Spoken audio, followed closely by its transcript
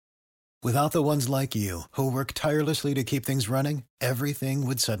Without the ones like you, who work tirelessly to keep things running, everything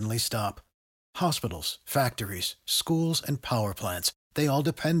would suddenly stop. Hospitals, factories, schools, and power plants, they all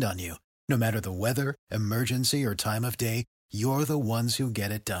depend on you. No matter the weather, emergency, or time of day, you're the ones who get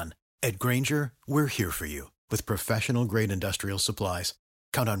it done. At Grainger, we're here for you with professional-grade industrial supplies.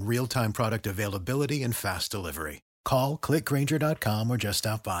 Count on real-time product availability and fast delivery. Call, click Grainger.com, or just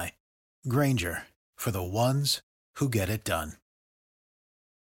stop by. Grainger, for the ones who get it done.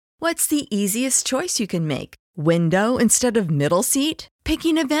 What's the easiest choice you can make? Window instead of middle seat?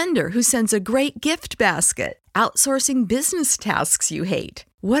 Picking a vendor who sends a great gift basket? Outsourcing business tasks you hate?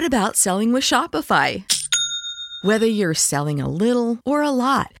 What about selling with Shopify? Whether you're selling a little or a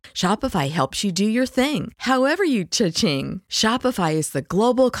lot, Shopify helps you do your thing, however you cha-ching. Shopify is the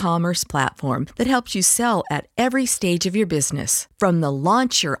global commerce platform that helps you sell at every stage of your business. From the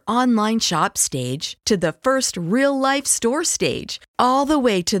launch your online shop stage to the first real-life store stage, all the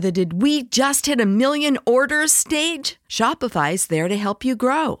way to the did we just hit 1 million orders stage. Shopify's there to help you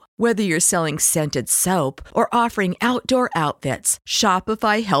grow. Whether you're selling scented soap or offering outdoor outfits,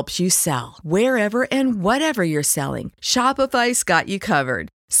 Shopify helps you sell. Wherever and whatever you're selling, Shopify's got you covered.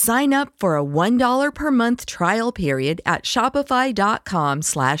 Sign up for a $1 per month trial period at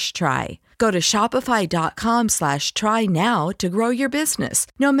shopify.com/try. Go to shopify.com/try now to grow your business,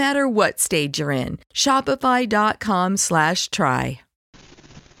 no matter what stage you're in. Shopify.com/try.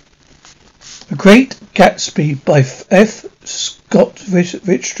 The Great Gatsby by F.SCOTT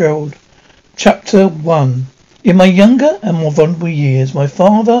FITZGERALD. Chapter 1. In my younger and more vulnerable years, my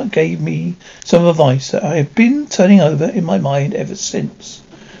father gave me some advice that I have been turning over in my mind ever since.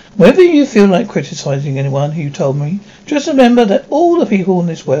 Whenever you feel like criticizing anyone, he told me, just remember that all the people in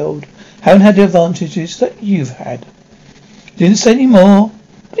this world haven't had the advantages that you've had. He didn't say any more,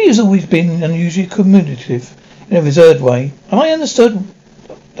 but he has always been unusually communicative in a reserved way, and I understood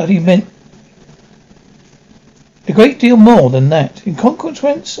that he meant a great deal more than that. In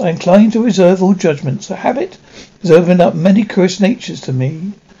consequence, I inclined to reserve all judgments. A habit has opened up many curious natures to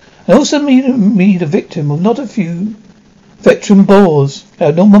me, and also made me the victim of not a few veteran bores.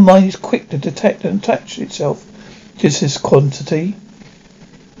 Our normal mind is quick to detect and attach itself to this quantity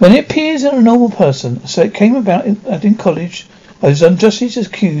when it appears in a normal person. So it came about that in college I was unjustly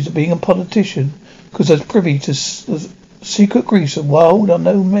accused of being a politician because I was privy to the secret griefs of wild,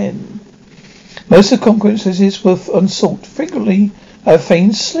 unknown men. Most of the consequences were unsought. Frequently, I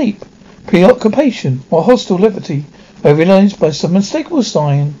feigned sleep, preoccupation, or hostile levity. I realized by some unmistakable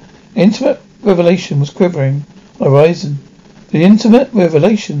sign, intimate revelation was quivering on the horizon. The intimate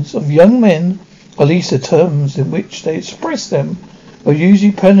revelations of young men, or at least the terms in which they express them, were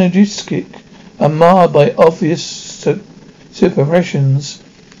usually panegyristic and marred by obvious suppressions.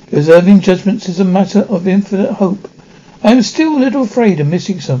 Reserving judgments is a matter of infinite hope. I am still a little afraid of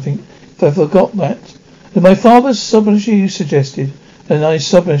missing something. I forgot that. As my father subtlety suggested, and I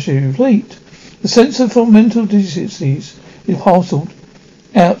subtlety relate, the sense of fundamental disease is parcelled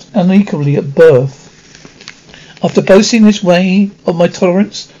out unequally at birth. After boasting this way of my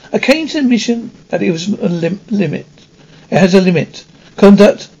tolerance, I came to the admission that it was a limit. It has a limit.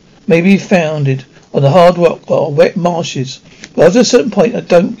 Conduct may be founded on the hard rock or wet marshes, but after a certain point I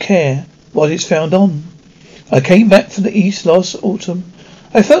don't care what it's found on. I came back from the East last autumn.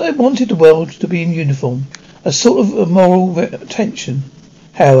 I felt I wanted the world to be in uniform, a sort of a moral tension.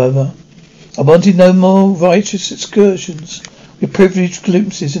 However, I wanted no more righteous excursions with privileged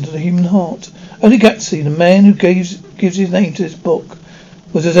glimpses into the human heart. Only Gatsby, the man who gives his name to this book,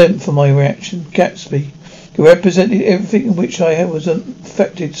 was exempt from my reaction. Gatsby, who represented everything in which I was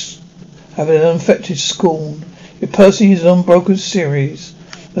unaffected, having an unaffected scorn. It pursued an unbroken series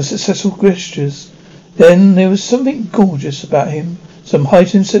of successful gestures. Then there was something gorgeous about him. Some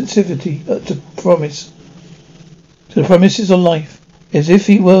heightened sensitivity to the promises of life, as if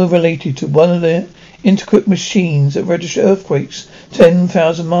he were related to one of the intricate machines that register earthquakes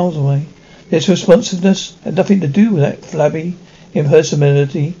 10,000 miles away. This responsiveness had nothing to do with that flabby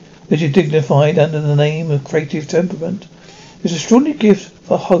impersonality which is dignified under the name of creative temperament. It was a extraordinary gift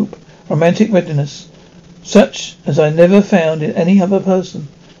for hope, romantic readiness, such as I never found in any other person,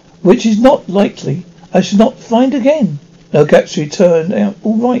 which is not likely I should not find again. No, Gatsby turned out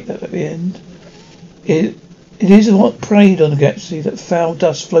all right at the end. It is what preyed on Gatsby that foul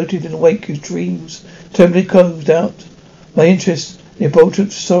dust floated in the wake of dreams, trembling closed out. My interest in the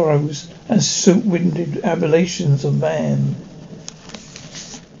abortive sorrows and soot-winded ablations of man.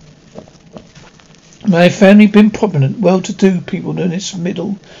 My family had been prominent, well-to-do people in this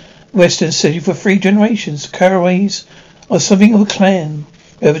middle western city for 3 generations. The Carraways are something of a clan.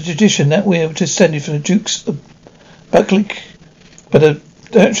 We have a tradition that we are descended from the Dukes of Buccleuch, but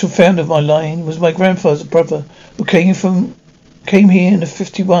The actual founder of my line was my grandfather's brother, who came here in the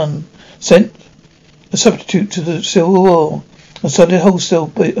 51, sent a substitute to the Civil War, and started a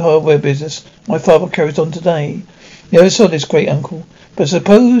wholesale hardware business my father carries on today. Never saw this great uncle, but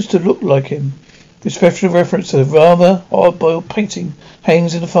supposed to look like him. With special reference to the rather hard-boiled painting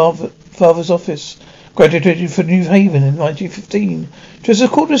hangs in the father's office. Graduated from New Haven in 1915. Just a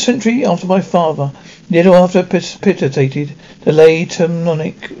quarter century after my father, little after precipitated the late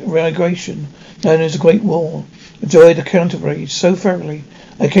Teutonic migration known as the Great War. Enjoyed the counter-race so thoroughly,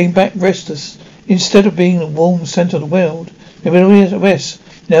 I came back restless. Instead of being the warm centre of the world, the Middle West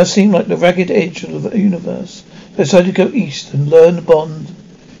now seemed like the ragged edge of the universe. I decided to go east and learn the bond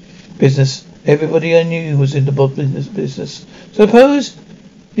business. Everybody I knew was in the bond business. Suppose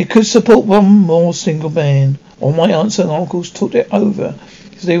it could support one more single man. All my aunts and uncles took it over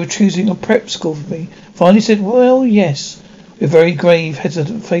because they were choosing a prep school for me. Finally said, well, yes, with very grave,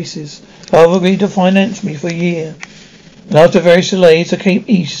 hesitant faces. Father agreed to finance me for a year. And after various delays, I came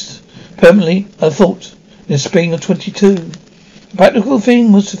east. Permanently, I thought, in the spring of 22. The practical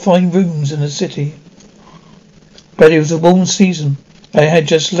thing was to find rooms in the city. But it was a warm season. I had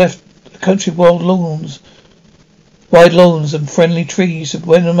just left the country wide lawns and friendly trees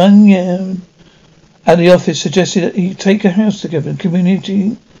when a man at the office suggested that he take a house together in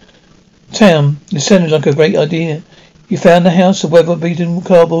community town. It sounded like a great idea. He found the house, a weather-beaten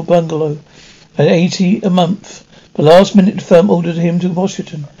cardboard bungalow, at $80 a month. But last minute the firm ordered him to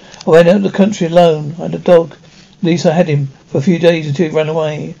Washington. I went out of the country alone. I had a dog. At least I had him for a few days until he ran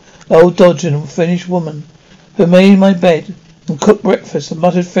away. An old Dodge and a finished woman who made my bed and cooked breakfast and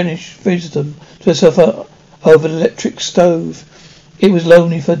muttered finished wisdom to herself over the electric stove. It was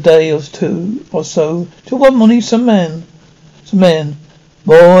lonely for a day or two or so till one morning some man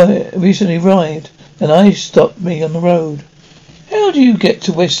more recently arrived and I stopped me on the road. How do you get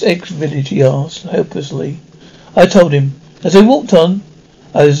to West Egg Village? He asked helplessly. I told him. As I walked on,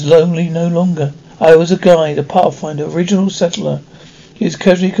 I was lonely no longer. I was a guide, a pathfinder, original settler. He has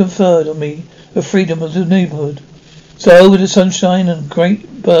casually conferred on me the freedom of the neighborhood. So with the sunshine and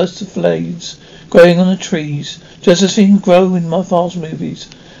great bursts of leaves growing on the trees, just as things grow in my father's movies,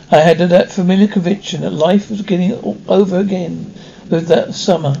 I had that familiar conviction that life was beginning over again with that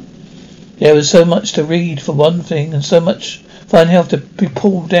summer. There was so much to read for one thing, and so much fine health to be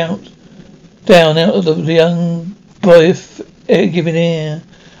pulled down out of the young boy giving air.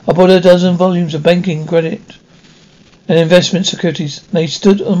 I bought a dozen volumes of banking, credit, and investment securities. They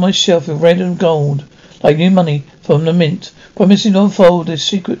stood on my shelf in red and gold, like new money from the mint, promising to unfold their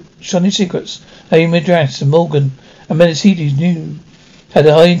shiny secrets. Amy Madras and Morgan and Mercedes knew. Had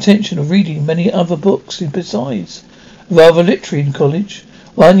a high intention of reading many other books besides. Rather literary in college.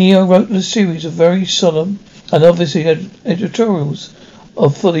 One year I wrote a series of very solemn and obviously editorials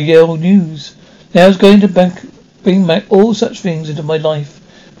for the Yale News. Now I was going to bring back all such things into my life.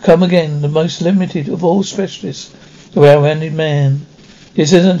 Become again the most limited of all specialists, the well-rounded man.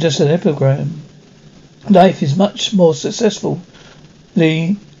 This isn't just an epigram. Life is much more successful.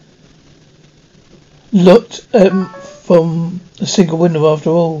 Looked from a single window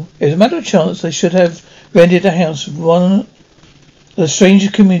after all. As a matter of chance, they should have rented a house in one of the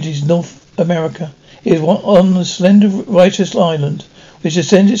strangest communities in North America. It is on the slender righteous island which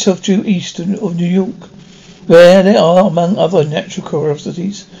extends itself due east of New York, where there are, among other natural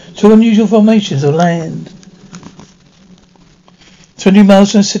curiosities, two unusual formations of land. 20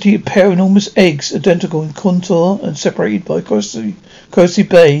 miles from the city, a pair of enormous eggs, identical in contour and separated by Crosby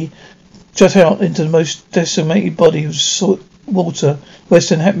Bay, jut out into the most decimated body of salt water,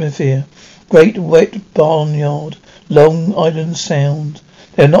 Western Hemisphere. Great wet barnyard, Long Island Sound.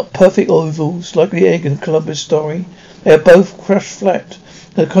 They are not perfect ovals like the egg in the Columbus story. They are both crushed flat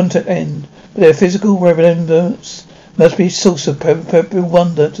at the contact end, but their physical resemblance must be a source of perpetual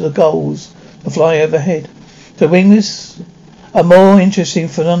wonder to the gulls that fly overhead. The wingless, a more interesting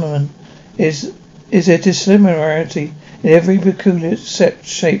phenomenon is their dissimilarity in every peculiar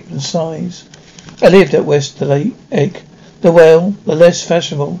shape and size. I lived at West the Egg. The less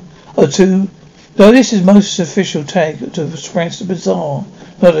fashionable are two. Though this is most official tag to express the bizarre,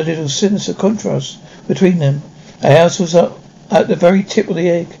 not a little sinister contrast between them. A house was up at the very tip of the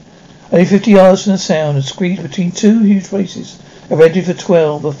egg, only 50 yards from the sound, and squeezed between two huge places. I rented for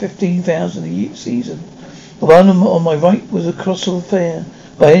 12 or 15,000 a season. The one on my right was a colossal affair.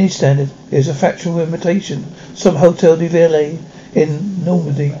 By any standard, it was a factual imitation. Some Hotel de Ville in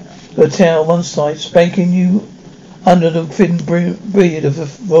Normandy. The hotel on one side, spanking new under the thin beard of the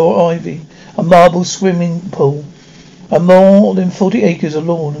raw ivy. A marble swimming pool. And more than 40 acres of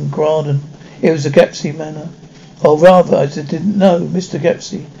lawn and garden. It was a GATSBY manor. Or rather, I didn't know Mr.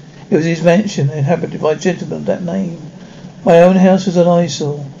 GATSBY. It was his mansion, inhabited by a gentleman of that name. My own house was an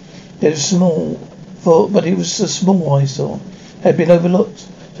eyesore. It was small, but it was a small eyesore. It had been overlooked, so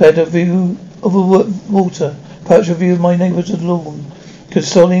I had a view of the water, perhaps a view of my neighbour's lawn,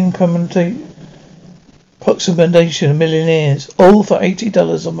 consoling approximation of millionaires, all for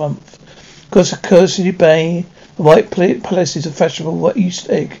 $80 a month. Across the Cursey Bay, the white palaces of fashionable East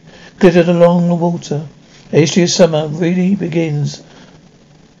Egg glittered along the water. The history of summer really begins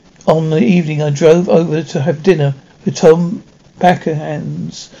on the evening I drove over to have dinner with Tom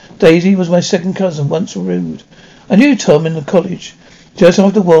Backerhands. Daisy was my second cousin, once removed. I knew Tom in the college. Just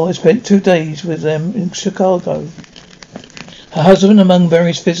after the war, I spent 2 days with them in Chicago. Her husband, among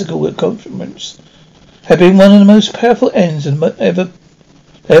various physical accomplishments, had been one of the most powerful ends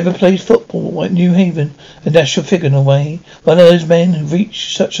ever played football at New Haven, a national figure in a way. One of those men who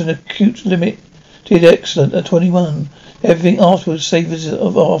reached such an acute limit to the excellent at 21. Everything afterwards savours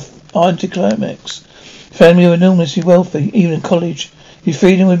of anticlimax. Family were enormously wealthy, even in college. His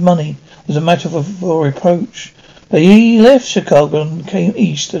freedom with money was a matter for reproach. But he left Chicago and came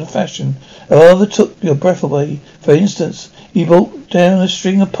east in a fashion that rather took your breath away. For instance, he brought down a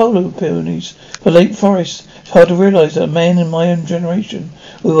string of polo ponies for Lake Forest. It's hard to realise that a man in my own generation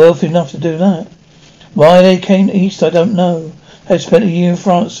was wealthy enough to do that. Why they came east, I don't know. They had spent a year in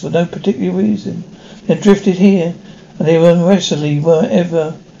France for no particular reason. Then drifted here, and they were unrestfully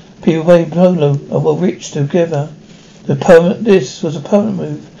wherever people played polo and were rich together. This was a permanent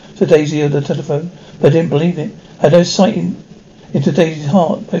move, said Daisy over the telephone, but I didn't believe it. I had no sight into Daisy's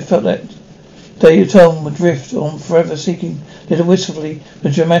heart. I felt that Tom would drift on forever, seeking little wistfully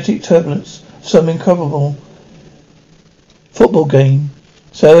the dramatic turbulence of some incredible football game.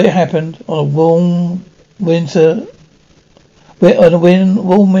 So it happened on a warm windy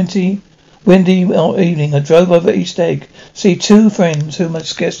evening. I drove over East Egg to see 2 friends whom I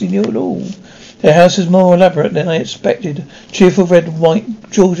scarcely knew at all. Their house was more elaborate than I expected. Cheerful red and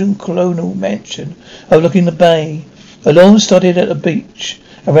white Georgian colonial mansion overlooking the bay. A lawn started at the beach.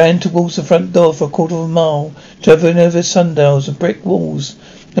 I ran towards the front door for a quarter of a mile, travelling over sundials and brick walls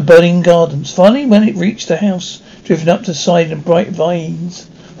and burning gardens. Finally, when it reached the house, driven up to the side in bright vines,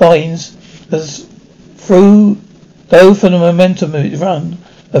 as though from the momentum of its run,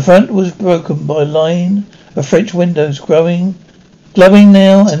 the front was broken by a line of French windows glowing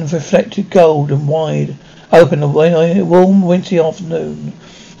now and reflected gold and wide open away a warm wintry afternoon.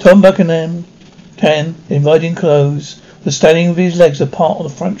 Tom Buckingham, inviting clothes, was standing with his legs apart on the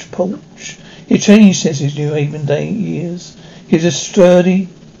front porch. He had changed since his New Haven years. He was a sturdy,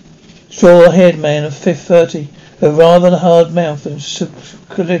 straw-haired man of 30, with a rather hard mouth and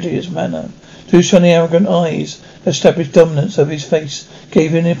supercilious manner. 2 shiny arrogant eyes, established dominance over his face,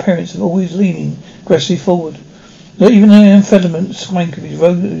 gave him the appearance of always leaning aggressively forward. Not even the unfeminine swank of his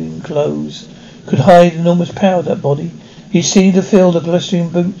roving clothes could hide enormous power of that body. He seemed to feel the glistening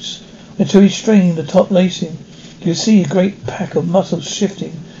boots until he strained the top lacing. You could see a great pack of muscles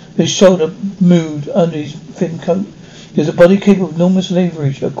shifting with his shoulder moved under his thin coat. He was a body capable of enormous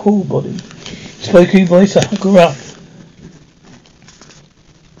leverage, a cool body. Spoken voice, a gruff,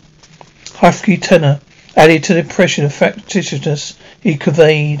 husky tenor, added to the impression of factitiousness he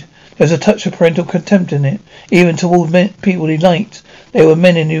conveyed. There was a touch of parental contempt in it, even toward people he liked. There were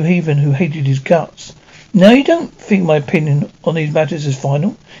men in New Haven who hated his guts. Now, you don't think my opinion on these matters is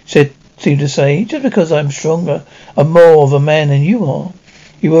final, seemed to say, just because I'm stronger and more of a man than you are.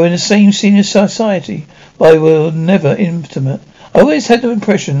 You were in the same senior society, but I were never intimate. I always had the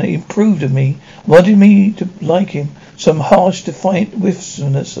impression that he approved of me, wanted me to like him, some harsh, defiant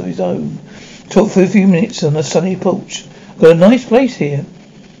wistfulness of his own. Talked for a few minutes on the sunny porch. Got a nice place here,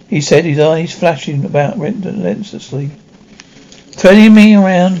 he said, his eyes flashing about relentlessly. Turning me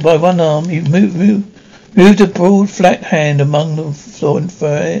around by one arm, he moved a broad, flat hand among the floor and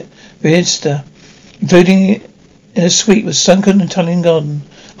vista, including in a suite with sunken Italian garden,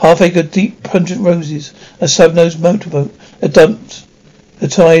 half-acre of deep, pungent roses, a sub-nosed motorboat, a dumped the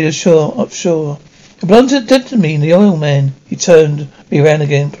tide offshore. A blonde gentleman, the oil man. He turned me around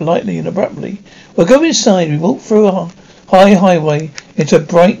again, politely and abruptly. We'll go inside. We walked through a high highway into a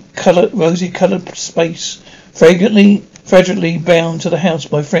bright, rosy-coloured space, fragilely bound to the house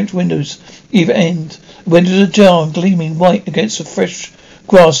by French windows either end. The windows ajar and gleaming white against the fresh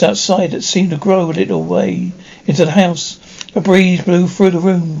grass outside that seemed to grow a little way into the house. A breeze blew through the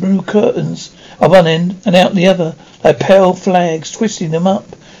room, blew curtains at one end and out the other, like pale flags, twisting them up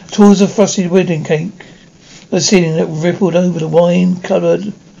towards the frosted wedding cake. The ceiling that rippled over the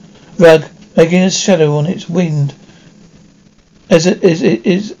wine-coloured rug, making a shadow on its wind, as it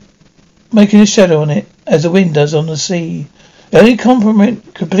is making a shadow on it as the wind does on the sea. The only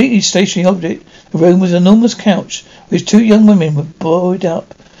completely stationary object in the room was an enormous couch, which two young women were buoyed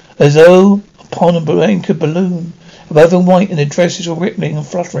up, as though upon a anchored balloon. Above them white, and their dresses were rippling and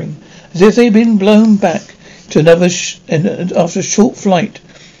fluttering, as if they had been blown back to another after a short flight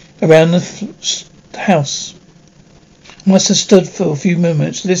around the house. I must have stood for a few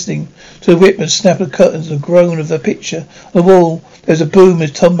moments listening to the whip and snap of curtains and the groan of the picture. On the wall there was a boom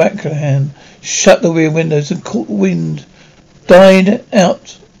as Tom Backhand shut the rear windows and caught wind died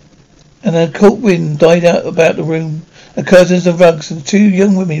out about the room. The curtains, the rugs, and the two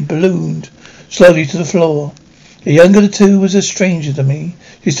young women ballooned slowly to the floor. The younger of the two was a stranger to me.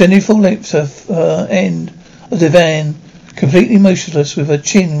 She standing full length of her end of the divan, completely motionless, with her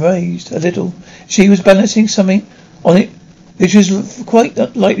chin raised a little. She was balancing something on it which was quite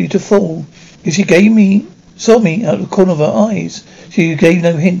likely to fall. If she saw me out of the corner of her eyes, she gave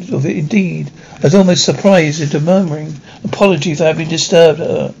no hint of it. Indeed, I was almost surprised into murmuring apology for having disturbed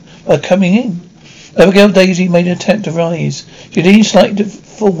her by coming in. Abigail Daisy made an attempt to rise. She leaned slightly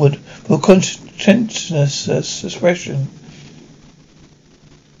forward with a conscientious expression.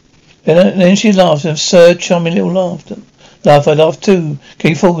 Then she laughed, an absurd, charming little laugh. I laughed too,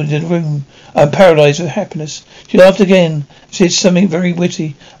 came forward into the room. I am paralyzed with happiness. She laughed again, said something very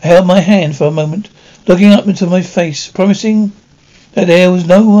witty. I held my hand for a moment, looking up into my face, promising that there was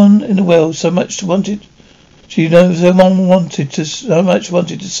no one in the world so much wanted to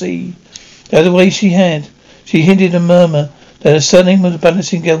see. The way she had. She hinted a murmur that her surname of the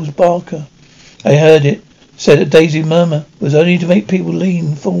balancing girl was Barker. I heard it. Said that Daisy murmur was only to make people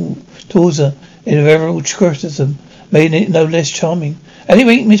lean forward towards her in a verbal criticism, making it no less charming.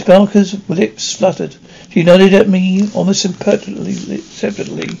 Anyway, Miss Barker's lips fluttered. She nodded at me almost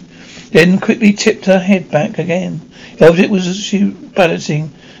imperceptibly, then quickly tipped her head back again. The object was she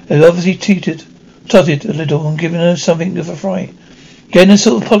balancing, and obviously totted a little and giving her something of a fright. Again a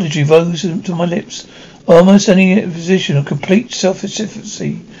sort of apology rose to my lips. Almost any position of complete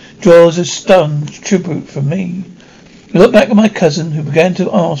self-sufficiency draws a stunned tribute from me. I looked back at my cousin, who began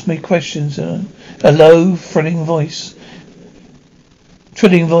to ask me questions in a low, thrilling voice.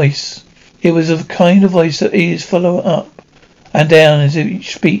 It was of a kind of voice that ears follow up and down as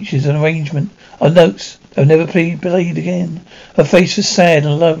each speech is an arrangement of notes that will never be played again. Her face was sad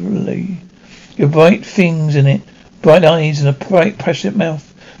and lovely, with bright things in it, bright eyes and a bright, passionate mouth.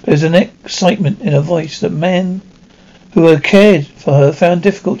 There was an excitement in her voice that men who had cared for her found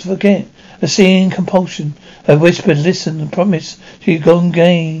difficult to forget. A seeing compulsion. I whispered, listened, and promised she had done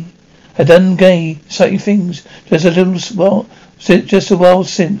gay, exciting things just a while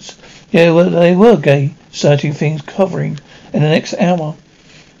since. Yeah, well, they were gay, exciting things covering in the next hour.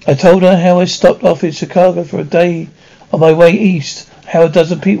 I told her how I stopped off in Chicago for a day on my way east, how a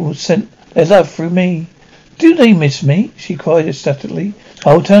dozen people sent their love through me. Do they miss me? She cried ecstatically. The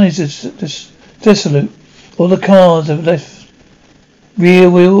whole town is desolate. All the cars have left. Rear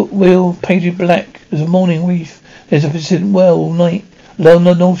wheel painted black as a morning reef. There's a Pacific well all night along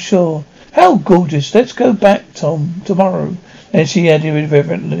the North Shore. How gorgeous! Let's go back, Tom, tomorrow. And she added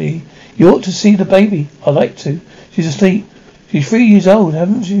reverently, "You ought to see the baby." "I'd like to. She's asleep. She's 3 years old.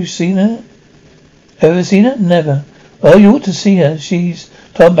 Haven't you seen her?" "Ever seen her?" "Never." "Well, you ought to see her. She's..."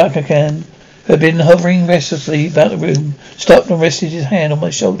 Tom Backhand, who had been hovering restlessly about the room, stopped and rested his hand on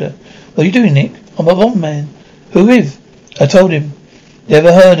my shoulder. "What are you doing, Nick?" "I'm a bond man." "Who with?" I told him.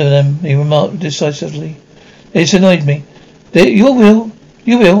 "Never heard of them," he remarked decisively. This annoyed me. You will,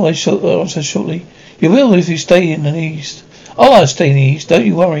 I answered shortly. "You will if you stay in the East." "Oh, I'll stay in the East, don't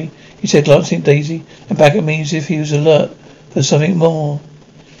you worry," he said, glancing at Daisy and back at me as if he was alert for something more.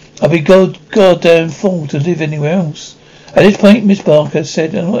 "I'd be goddamn fool to live anywhere else." At this point, Miss Barker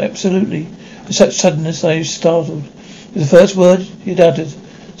said, "Oh, absolutely." With such suddenness, I was startled. It was the first word he had uttered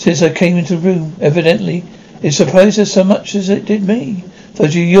since I came into the room. Evidently, it surprised her so much as it did me. So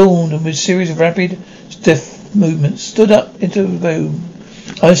she yawned and with a series of rapid, stiff movements stood up into the room.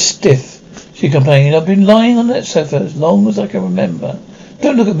 "I'm stiff," she complained. "I've been lying on that sofa as long as I can remember."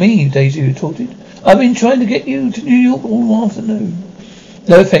 "Don't look at me," Daisy retorted. "I've been trying to get you to New York all afternoon."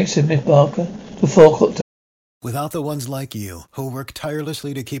 "No thanks," said Miss Barker. The 4 o'clock. Without the ones like you, who work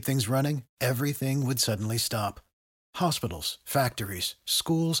tirelessly to keep things running, everything would suddenly stop. Hospitals, factories,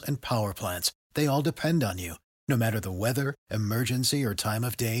 schools, and power plants, they all depend on you. No matter the weather, emergency, or time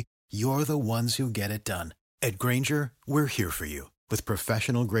of day, you're the ones who get it done. At Grainger, we're here for you with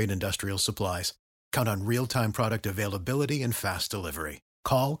professional-grade industrial supplies. Count on real-time product availability and fast delivery.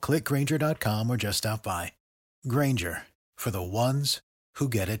 Call, click Grainger.com, or just stop by. Grainger, for the ones who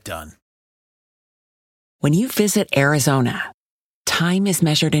get it done. When you visit Arizona, time is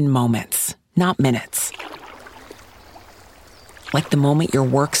measured in moments, not minutes. Like the moment your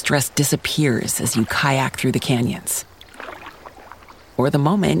work stress disappears as you kayak through the canyons. Or the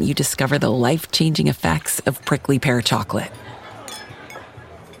moment you discover the life-changing effects of prickly pear chocolate.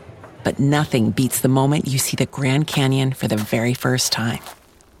 But nothing beats the moment you see the Grand Canyon for the very first time.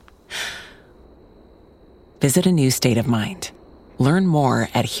 Visit a new state of mind. Learn more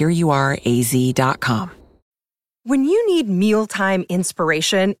at hereyouareaz.com. When you need mealtime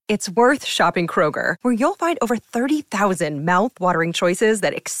inspiration, it's worth shopping Kroger, where you'll find over 30,000 mouth-watering choices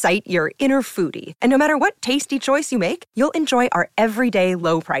that excite your inner foodie. And no matter what tasty choice you make, you'll enjoy our everyday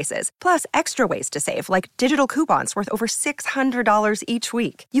low prices, plus extra ways to save, like digital coupons worth over $600 each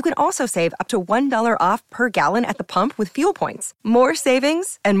week. You can also save up to $1 off per gallon at the pump with fuel points. More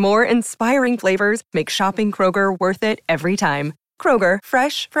savings and more inspiring flavors make shopping Kroger worth it every time. Kroger,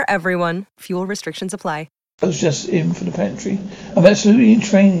 fresh for everyone. Fuel restrictions apply. I was just in from the pantry. I'm absolutely in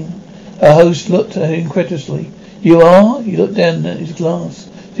training. Our host looked at her incredulously. You are? He looked down at his glass.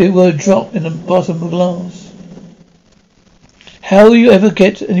 It were a drop in the bottom of the glass. How you ever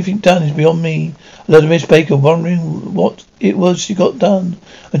get anything done is beyond me. I looked at Miss Baker, wondering what it was she got done.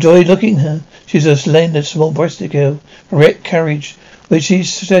 I enjoyed looking at her. She's a slender, small-breasted girl, erect carriage, which she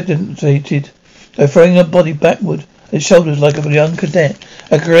sedentated, throwing her body backward. Her shoulders like a young cadet.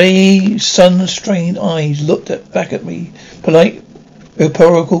 Her grey, sun-strained eyes looked back at me, polite,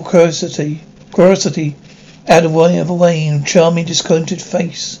 rhetorical curiosity, out of a way, in a charming, discontented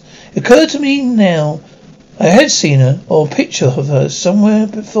face. It occurred to me now, I had seen her, or a picture of her, somewhere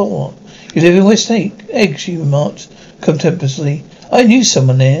before. You live in West Egg, she remarked contemptuously. I knew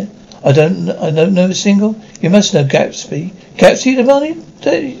someone there. I don't know a single. You must know GATSBY. GATSBY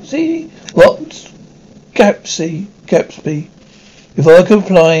demanded? See? What? GATSBY. Before I could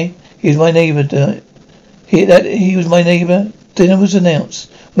reply, he was my neighbour. He was my neighbour. Dinner was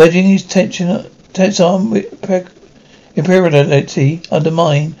announced. Wedging his tense arm with imperiality under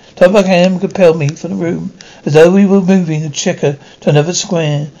mine, Tubbuck hand compelled me from the room, as though we were moving a checker to another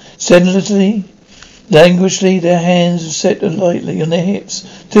square. Senselessly, languishingly, their hands set lightly on their hips.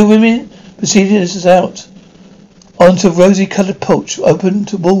 Two women proceeded us out onto a rosy-coloured porch open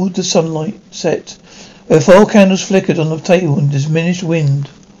toward the sunlight set, where 4 candles flickered on the table in diminished wind.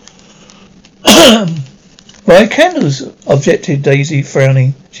 Why candles? Objected Daisy,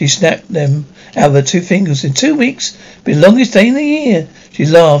 frowning. She snapped them out of her 2 fingers. In 2 weeks, be the longest day in the year. She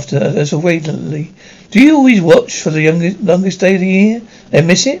laughed at us radiantly. Do you always watch for the longest day of the year, then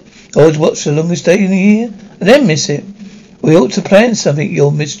miss it? Always watch for the longest day in the year, and then miss it? We ought to plan something,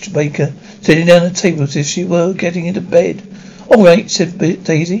 your Miss Baker, sitting down at the table as if she were getting into bed. All right, said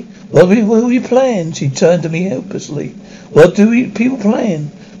Daisy. What will we plan? She turned to me helplessly. What do people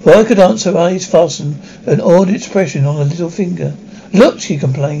plan? Before I could answer, her eyes fastened an odd expression on her little finger. Look, she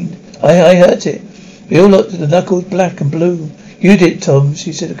complained. I hurt it. We all looked at the knuckles, black and blue. You did, Tom,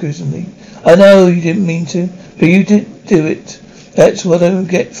 she said accusingly. I know you didn't mean to, but you did do it. That's what I would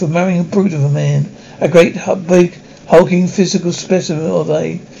get for marrying a brute of a man. A great, big, hulking physical specimen of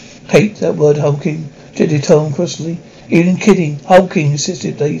a... Hate that word, hulking, objected Tom crossly. Even kidding. Hulking,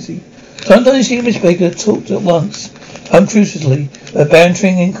 insisted Daisy. Sometimes she and Miss Baker talked at once, untruthfully,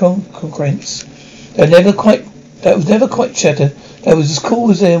 bantering incongruence. That was never quite chatter. That was as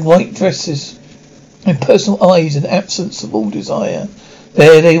cool as their white dresses, impersonal eyes, and absence of all desire.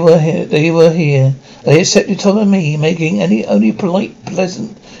 There they were here. They accepted Tom and me, making only polite,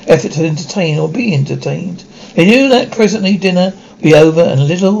 pleasant effort to entertain or be entertained. They knew that presently dinner would be over, and a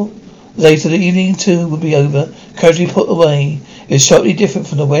little later the evening too would be over, casually put away. It was sharply different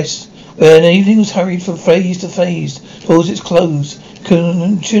from the West, where an evening was hurried from phase to phase towards its close,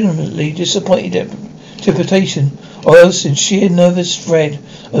 continually disappointed interpretation, or else in sheer nervous dread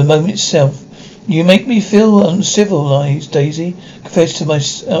of the moment itself. You make me feel uncivilized, Daisy, confessed to my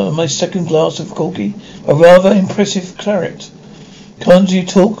second glass of corky, a rather impressive claret. Can't you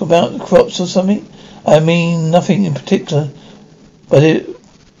talk about the crops or something? I mean, nothing in particular, but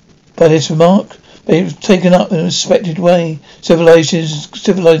its remark, but it was taken up in a respected way.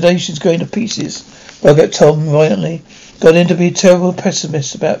 Civilization's going to pieces. Broke out Tom violently. Got in to be a terrible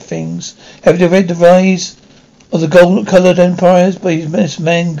pessimist about things. Have you read The Rise of the Gold-Coloured Empires by this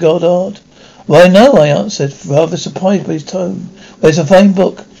man Goddard? Why, no, I answered, rather surprised by his tone. Well, it's a fine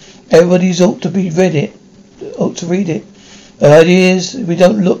book. Everybody's ought to read it. The idea is, if we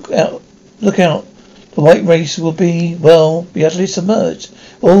don't look out, the white race will be utterly submerged.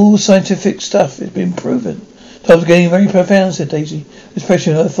 All scientific stuff has been proven. Tom's getting very profound, said Daisy,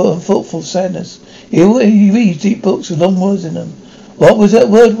 expression of thoughtful sadness. He reads deep books with long words in them. What was that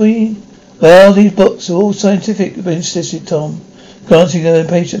word we? Well, these books are all scientific, insisted Tom. glancing at her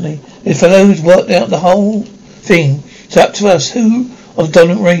impatiently. "This fellow who's worked out the whole thing. It's up to us, who of the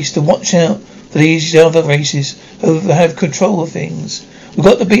dominant race, to watch out for these other races who have control of things. We've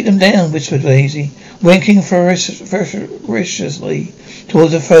got to beat them down," whispered Daisy, winking ferociously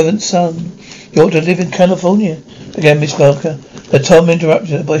towards the fervent sun. "You ought to live in California," began Miss Barker, but Tom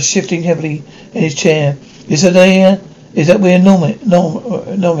interrupted her by shifting heavily in his chair. "Is that we're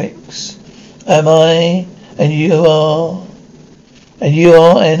nomics? Am I? And you are?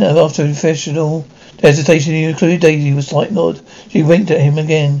 And after professional hesitation, you included Daisy with a slight nod. She winked at him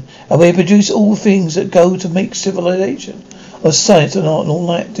again. "And we produce all things that go to make civilization, of science and art and all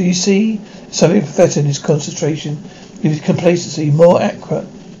that. Do you see?" Something professed in his concentration, his complacency, more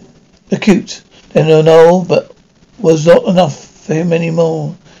acute than no, but was not enough for him any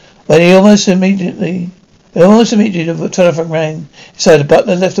more. When almost immediately the telephone rang. So the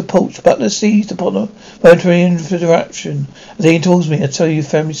butler left the porch. Butler seized upon a momentary interruption. "Lean towards me. I tell you a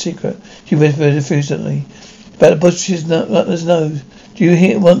family secret," she whispered effusively. "About the butler's nose. Do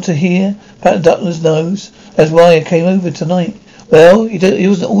you want to hear about the butler's nose? That's why I came over tonight. Well, he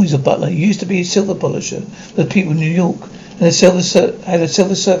wasn't always a butler. He used to be a silver polisher for the people in New York, and had a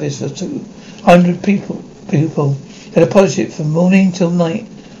silver service for 200 people. Had to polish it from morning till night,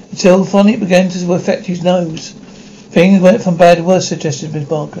 until finally it began to affect his nose. Things went from bad to worse," suggested Miss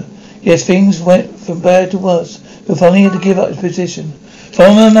Barker. "Yes, things went from bad to worse, but finally he had to give up his position. For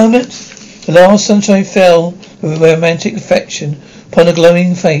a moment, the last sunshine fell with a romantic affection upon a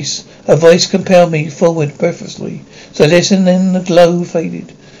glowing face. Her voice compelled me forward breathlessly. So I listened, then the glow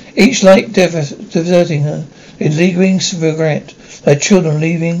faded. Each light deserting her, in lingering regret, like children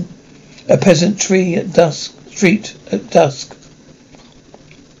leaving a peasant street at dusk.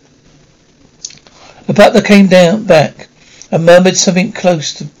 The butler came back and murmured something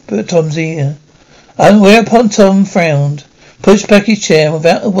close to Tom's ear. And whereupon Tom frowned, pushed back his chair, and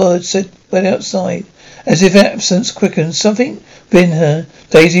without a word went outside. As if absence quickened something within her,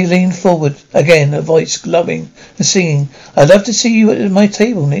 Daisy leaned forward again, her voice glowing and singing. "I'd love to see you at my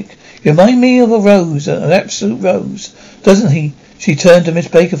table, Nick. You remind me of a rose, an absolute rose, doesn't he?" She turned to Miss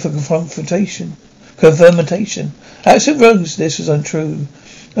Baker for confirmation. Absolute rose, this was untrue.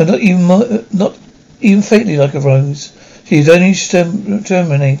 And not even faintly like a rose. She was only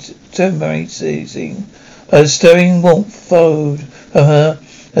terminating. A stirring warmth flowed from her,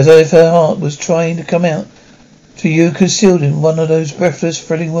 as though if her heart was trying to come out to you, concealed in one of those breathless,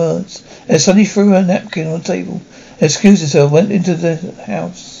 thrilling words. And suddenly threw her napkin on the table, excused herself, went into the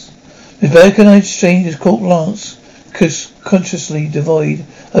house. Miss Baker and I exchanged a cold glance, consciously devoid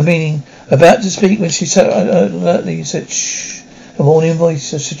of meaning, about to speak when she sat alertly and said, "Shh." A warning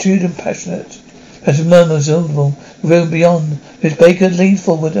voice, a subdued and passionate, as a murmur was audible, the room beyond. Miss Baker leaned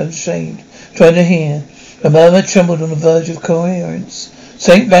forward unashamed, trying to hear. A murmur trembled on the verge of coherence,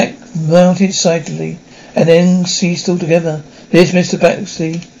 sank back, mounted excitedly, and then ceased altogether. "This Mr.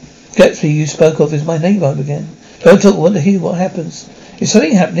 Gatsby you spoke of is my neighbour," I began. "Don't talk, I want to hear what happens." "Is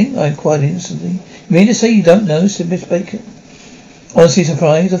something happening?" I inquired instantly. "You mean to say you don't know?" said Miss Baker, honestly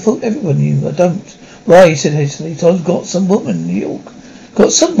surprised. "I thought everyone knew." "I don't." "Why?" he said hastily. "Tom's got some woman in New York."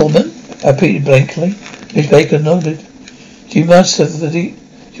 "Got some woman?" I repeated blankly. Miss Baker nodded. She might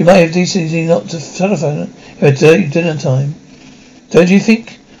have decency not to telephone at dinner time. "Don't you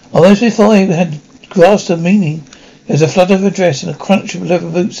think?" Almost before I had grasped her meaning, there was a flutter of her dress and a crunch of leather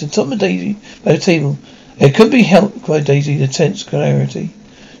boots and Tom and Daisy by the table. "It couldn't be helped," cried Daisy with tense clarity.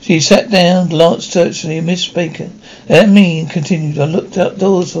 She sat down, glanced searchingly at Miss Baker, then at me, and continued. "I looked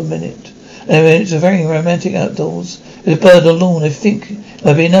outdoors for a minute. And it's a very romantic outdoors. There's a bird on the lawn. I think it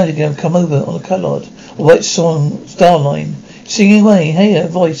might be an night to come over on a collard, a white star line, singing away. Hey, her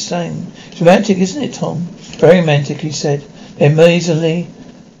voice sang. It's romantic, isn't it, Tom?" "Very romantic," he said. Then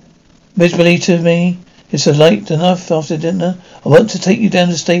miserably to me, "It's late enough after dinner. I want to take you down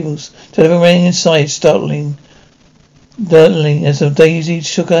to the stables." Telephone rang inside, startling as Daisy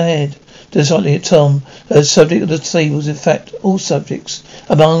shook her head decidedly at Tom. The subject of the stables, in fact, all subjects,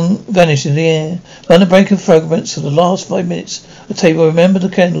 vanished in the air. Among the break of fragments of the last 5 minutes, the table remembered the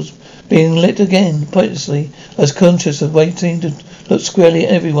candles being lit again. Pointlessly, I was conscious of waiting to look squarely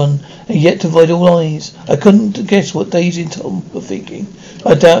at everyone, and yet to avoid all eyes. I couldn't guess what Daisy and Tom were thinking.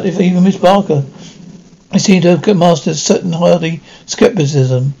 I doubt if even Miss Barker, I seemed to have mastered a certain hardy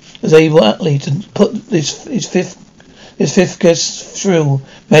skepticism, was able utterly to put his fifth guest's shrill,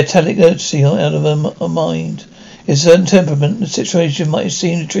 metallic urgency out of her mind. In a certain temperament, the situation might have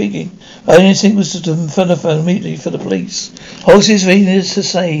seemed intriguing. My only instinct was to telephone immediately for the police. Horses, needless to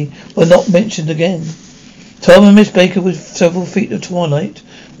say, were not mentioned again. Tom and Miss Baker, with several feet of twilight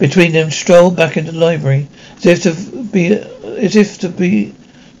between them, strolled back into the library, as if to be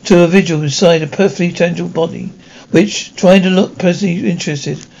to a vigil inside a perfectly tangible body, which, trying to look pleasantly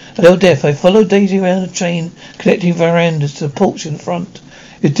interested, a little deaf, I followed Daisy around the chain connecting verandas to the porch in front.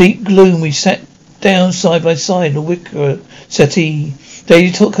 In deep gloom, we sat down side by side in a wicker settee.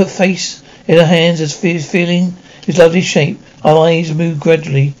 Daisy took her face in her hands as feeling its lovely shape. Our eyes moved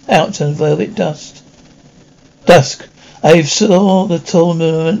gradually out to the velvet dusk. I saw the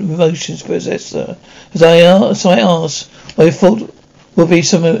torment of emotions possess her. So I asked what I thought would be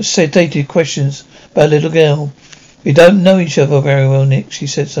some sedated questions about a little girl. We don't know each other very well, Nick, she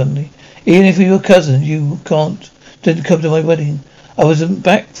said suddenly. Even if we were cousins, you didn't come to my wedding. I wasn't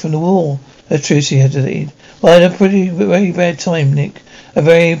back from the war. That's true, she hesitated. Well, I had a very bad time, Nick.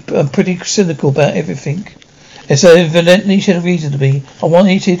 I'm pretty cynical about everything. And so evidently she had a reason to be. I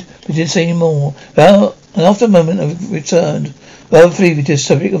wanted, but didn't say any more. Well, and after a moment I returned, rather pleased to the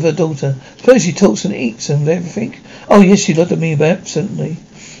subject of her daughter. Suppose she talks and eats and everything. Oh yes, she looked at me absently.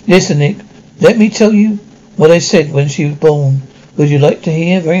 Listen, Nick, let me tell you what I said when she was born. Would you like to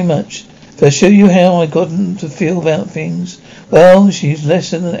hear? Very much. If I show you how I gotten to feel about things. Well, she's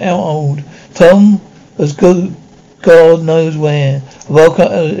less than an hour old. Tom was good, God knows where. I woke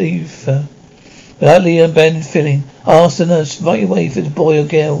up at the ether. Without the abandoned feeling, I asked the nurse right away if it's a boy or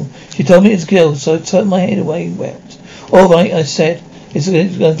girl. She told me it's a girl, so I turned my head away and wept. All right, I said. I'm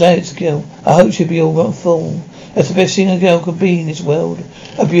glad it's a girl. I hope she'll be all right full. That's the best thing a girl could be in this world.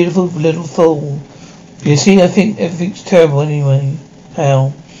 A beautiful little fool. You see, I think everything's terrible anyway.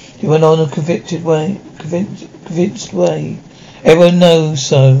 How? She went on a convinced way. Everyone knows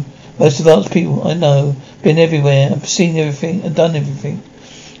so. Most advanced people I know. Been everywhere. I've seen everything and done everything.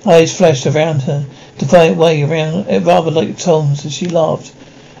 Eyes flashed around her, defiant way around, rather like Tom's, as she laughed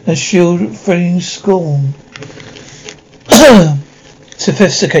and shrieked, feeling scorn.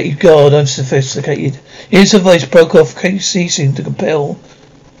 Sophisticated, God, I'm sophisticated. His voice broke off, ceasing to compel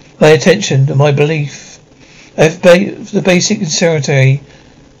my attention to my belief. The basic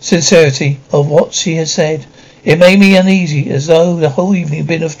sincerity of what she had said. It made me uneasy, as though the whole evening had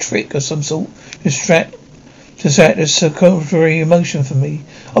been a trick of some sort to distract a secondary emotion from me.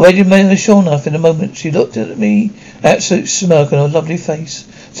 I waited sure enough. In a moment she looked at me, absolute smirk on her lovely face.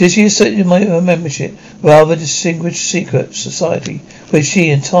 Since she accepted my membership, rather distinguished secret society, where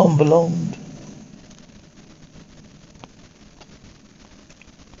she and Tom belonged.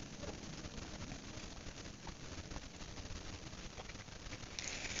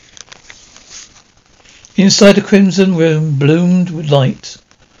 Inside the crimson room bloomed with light.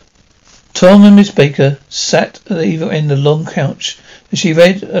 Tom and Miss Baker sat at either end of the long couch, and she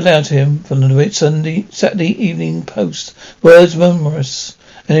read aloud to him from the Saturday Evening Post, words murmurous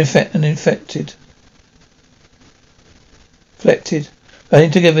and inflected,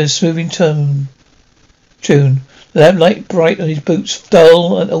 running together in a smoothing tune. The lamplight bright on his boots,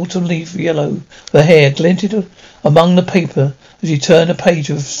 dull and autumn leaf yellow. Her hair glinted among the paper as he turned a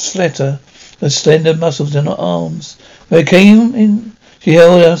page of letter. Her slender muscles in her arms. When it came in, she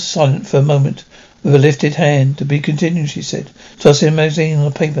held us silent for a moment with a lifted hand. To be continued, she said, tossing a magazine on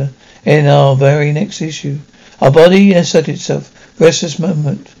the paper. In our very next issue. Our body asserted itself. Restless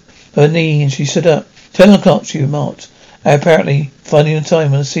moment. Her knee, and she stood up. 10 o'clock, she remarked, apparently finding the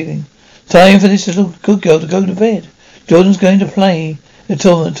time on the ceiling. Time for this little good girl to go to bed. Jordan's going to play the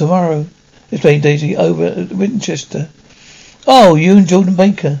tournament tomorrow, explained Daisy, over at Winchester. Oh, you and Jordan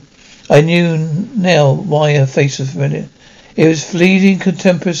Baker. I knew now why her face was familiar. It was fleeting,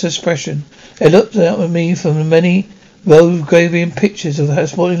 contemporary expression. It looked out at me from the many rose-graven pictures of her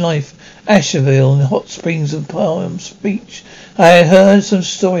sporting life, Asheville and hot springs of Palm Beach. I had heard some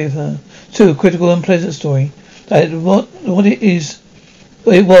story of her, too, a critical and pleasant story. What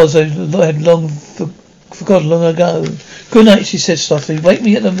it was I had long forgotten long ago. Good night, she said softly. Wake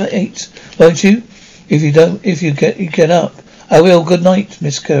me at 8, won't you? If you get up. I will. Good night,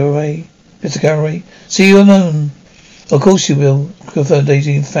 Mr. Carraway. See you alone. Of course you will, confirmed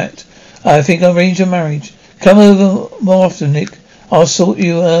Daisy. In fact, I think I'll arrange a marriage. Come over more often, Nick. I'll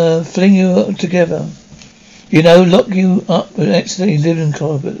fling you together. Lock you up and accidentally live in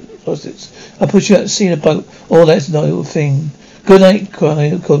closets. I'll put you out to sea in a boat. All that's no little thing. Good night,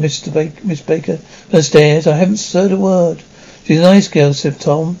 called Miss Baker from the stairs. I haven't heard a word. She's a nice girl, said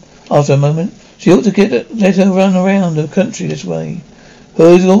Tom, after a moment. She ought to let her run around the country this way.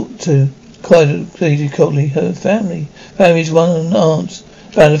 Who's ought to? Cried Daisy coldly. Her family. Family's one aunt,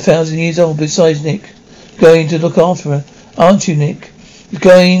 about 1,000 years old, besides Nick. Going to look after her. Aren't you, Nick?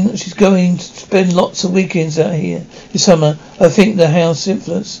 She's going to spend lots of weekends out here this summer. I think the house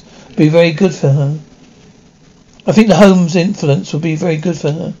influence will be very good for her. I think the home's influence will be very good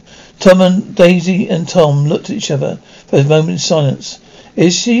for her. Daisy and Tom looked at each other for a moment in silence.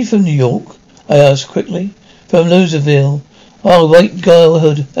 Is she from New York? I asked quickly. From Louisville. Our white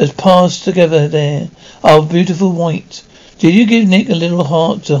girlhood has passed together there. Our beautiful white. Did you give Nick a little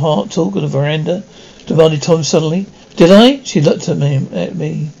heart-to-heart talk on the veranda? Demanded Tom suddenly. Did I? She looked at me.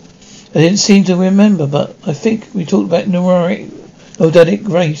 I didn't seem to remember, but I think we talked about Nordic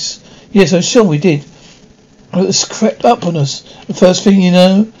race. Yes, I'm sure we did. It was crept up on us. The first thing you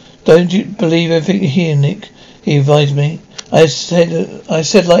know, don't you believe everything you hear, Nick, he advised me. I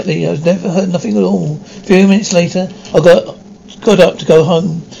said lightly, I've never heard nothing at all. A few minutes later, I got up to go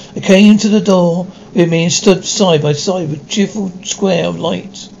home. I came to the door with me and stood side by side with cheerful square of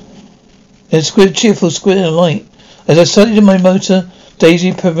light. Cheerful square of light. As I studied in my motor,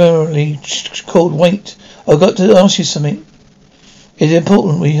 Daisy primarily called, wait, I've got to ask you something. It's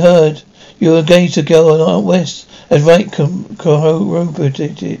important. We heard you were engaged to a girl out west, as right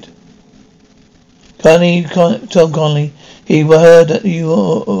corroborated. Tom Conley, he heard that you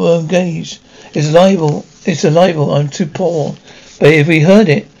were engaged. It's a libel. I'm too poor. But if we heard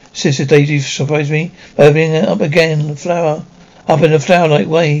it, Sister Daisy surprised me by opening it up again, up in a flower-like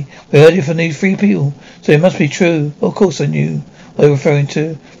way. We heard it from these three people, so it must be true. Of course I knew what they were referring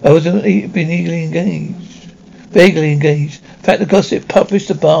to. I wasn't vaguely engaged. In fact, the gossip published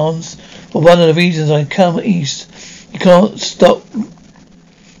to Barnes was one of the reasons I come east. You can't stop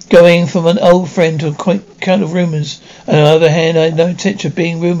going from an old friend to a count of rumours. On the other hand, I had no intention of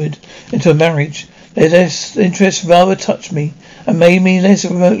being rumoured into a marriage. Their interest rather touched me and made me less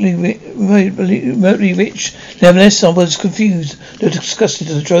remotely rich. Nevertheless, I was confused and disgusted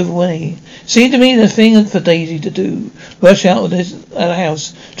as I drove away. It seemed to me the thing for Daisy to do. Rush out of the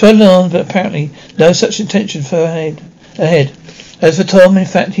house, trotting on, but apparently no such intention for ahead. As for Tom, in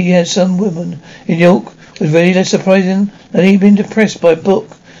fact, he had some woman in York. It was really less surprising that he'd been depressed by a book.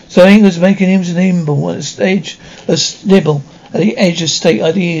 Something was making him nimble at the edge of state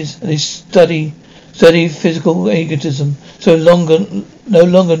ideas, and his steady physical egotism no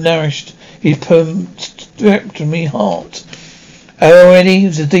longer nourished his peremptory heart. Already it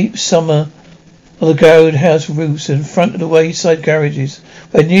was the deep summer of the garrowed house roofs in front of the wayside garages,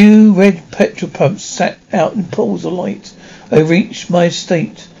 where new red petrol pumps sat out in pools of light. I reached my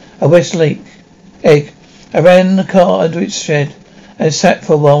estate, a Westlake egg. I ran the car under its shed and sat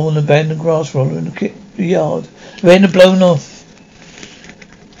for a while on the abandoned grass roller in the yard. The rain had blown off,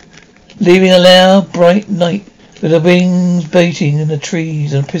 leaving a loud, bright night with the wings beating in the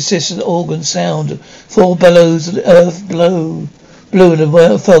trees and a persistent organ sound of full bellows of the earth blue and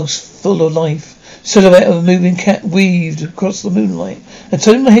the fogs full of life. Silhouette of a moving cat weaved across the moonlight. I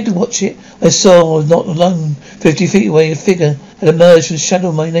turned my head to watch it. I saw I was not alone. 50 feet away, a figure had emerged from the shadow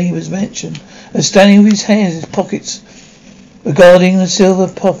of my neighbour's mansion and standing with his hands in his pockets, regarding the silver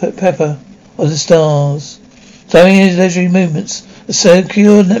pepper of the stars. Slowing his leisurely movements, a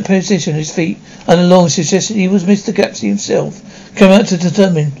secure position, his feet on the lawn suggested he was Mr. GATSBY himself, come out to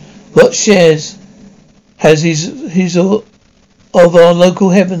determine what shares has his of our local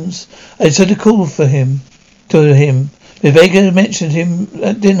heavens. I took a call to him. The baker had mentioned him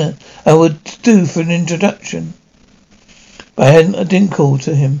at dinner. I would do for an introduction. But I didn't call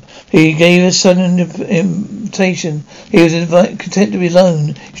to him. He gave a sudden invitation. He was content to be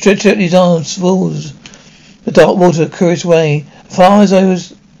alone. He stretched out his arms towards the dark water, a curious way. As far as I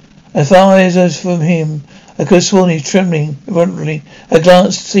was from him, I could have sworn he was trembling reverently. I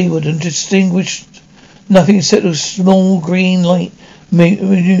glanced seaward and distinguished nothing except a small green light,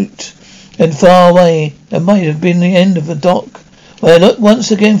 minute and far away. It might have been the end of the dock. When I looked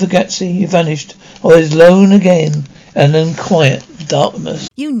once again for GATSBY, he vanished. I was alone again and in quiet darkness.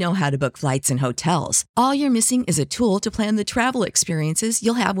 You know how to book flights and hotels. All you're missing is a tool to plan the travel experiences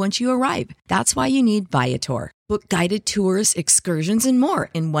you'll have once you arrive. That's why you need Viator. Book guided tours, excursions, and more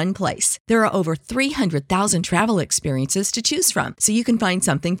in one place. There are over 300,000 travel experiences to choose from, so you can find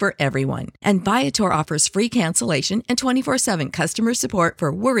something for everyone. And Viator offers free cancellation and 24/7 customer support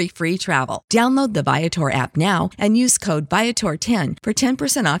for worry-free travel. Download the Viator app now and use code Viator10 for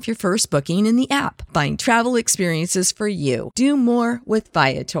 10% off your first booking in the app. Find travel experiences for you. Do more with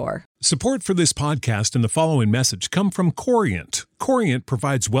Viator. Support for this podcast and the following message come from Corient. Corient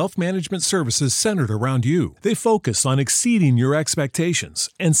provides wealth management services centered around you. They focus on exceeding your expectations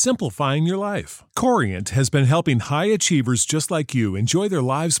and simplifying your life. Corient has been helping high achievers just like you enjoy their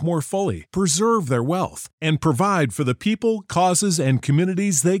lives more fully, preserve their wealth, and provide for the people, causes, and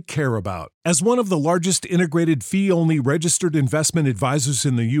communities they care about. As one of the largest integrated fee-only registered investment advisors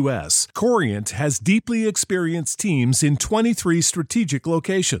in the U.S., Corient has deeply experienced teams in 23 strategic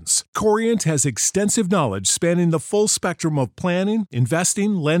locations. Corient has extensive knowledge spanning the full spectrum of planning,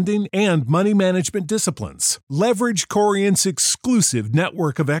 investing, lending, and money management disciplines. Leverage Corient's exclusive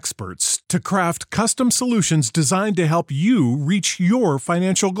network of experts to craft custom solutions designed to help you reach your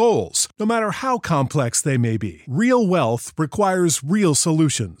financial goals, no matter how complex they may be. Real wealth requires real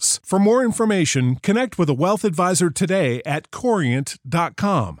solutions. For more information, connect with a wealth advisor today at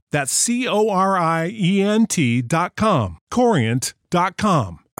Corient.com. That's Corient.com. Corient.com.